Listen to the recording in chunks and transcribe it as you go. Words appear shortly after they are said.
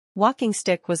Walking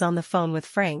Stick was on the phone with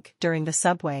Frank during the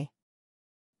subway.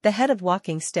 The head of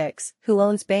Walking Sticks, who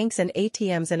owns banks and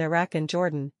ATMs in Iraq and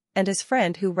Jordan, and his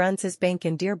friend who runs his bank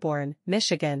in Dearborn,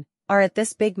 Michigan, are at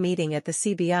this big meeting at the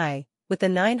CBI, with the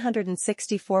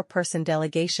 964-person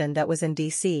delegation that was in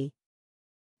D.C.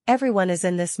 Everyone is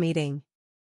in this meeting.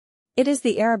 It is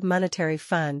the Arab Monetary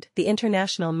Fund, the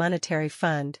International Monetary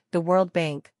Fund, the World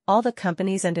Bank, all the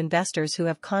companies and investors who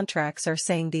have contracts are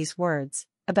saying these words,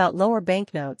 about lower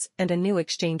banknotes and a new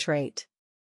exchange rate.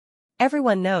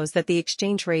 Everyone knows that the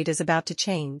exchange rate is about to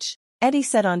change, Eddie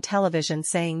said on television,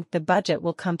 saying the budget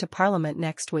will come to Parliament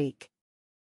next week.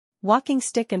 Walking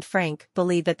Stick and Frank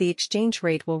believe that the exchange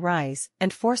rate will rise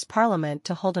and force Parliament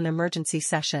to hold an emergency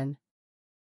session.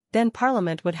 Then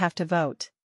Parliament would have to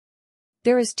vote.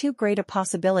 There is too great a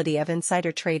possibility of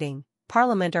insider trading.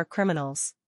 Parliament are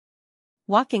criminals.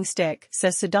 Walking Stick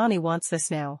says Sudani wants this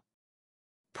now.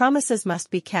 Promises must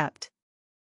be kept.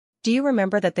 Do you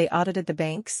remember that they audited the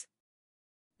banks?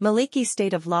 Maliki's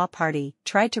State of Law party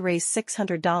tried to raise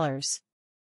 $600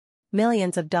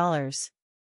 millions of dollars.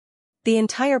 The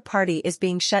entire party is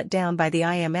being shut down by the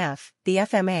IMF, the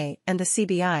FMA, and the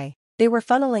CBI. They were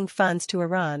funneling funds to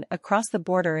Iran across the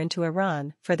border into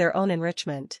Iran for their own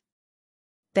enrichment.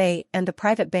 They and the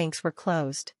private banks were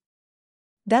closed.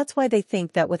 That's why they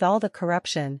think that with all the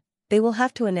corruption, they will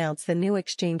have to announce the new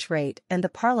exchange rate and the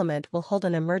Parliament will hold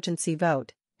an emergency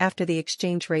vote after the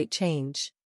exchange rate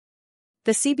change.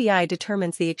 The CBI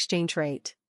determines the exchange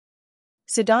rate.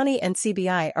 Sudani and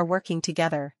CBI are working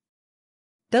together.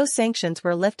 Those sanctions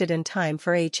were lifted in time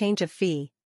for a change of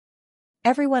fee.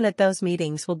 Everyone at those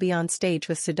meetings will be on stage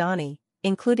with Sudani,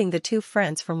 including the two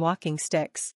friends from Walking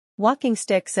Sticks. Walking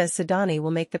Stick says Sudani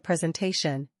will make the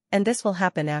presentation, and this will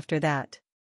happen after that.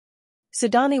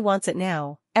 Sudani wants it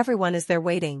now, everyone is there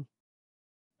waiting.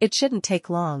 It shouldn't take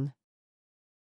long.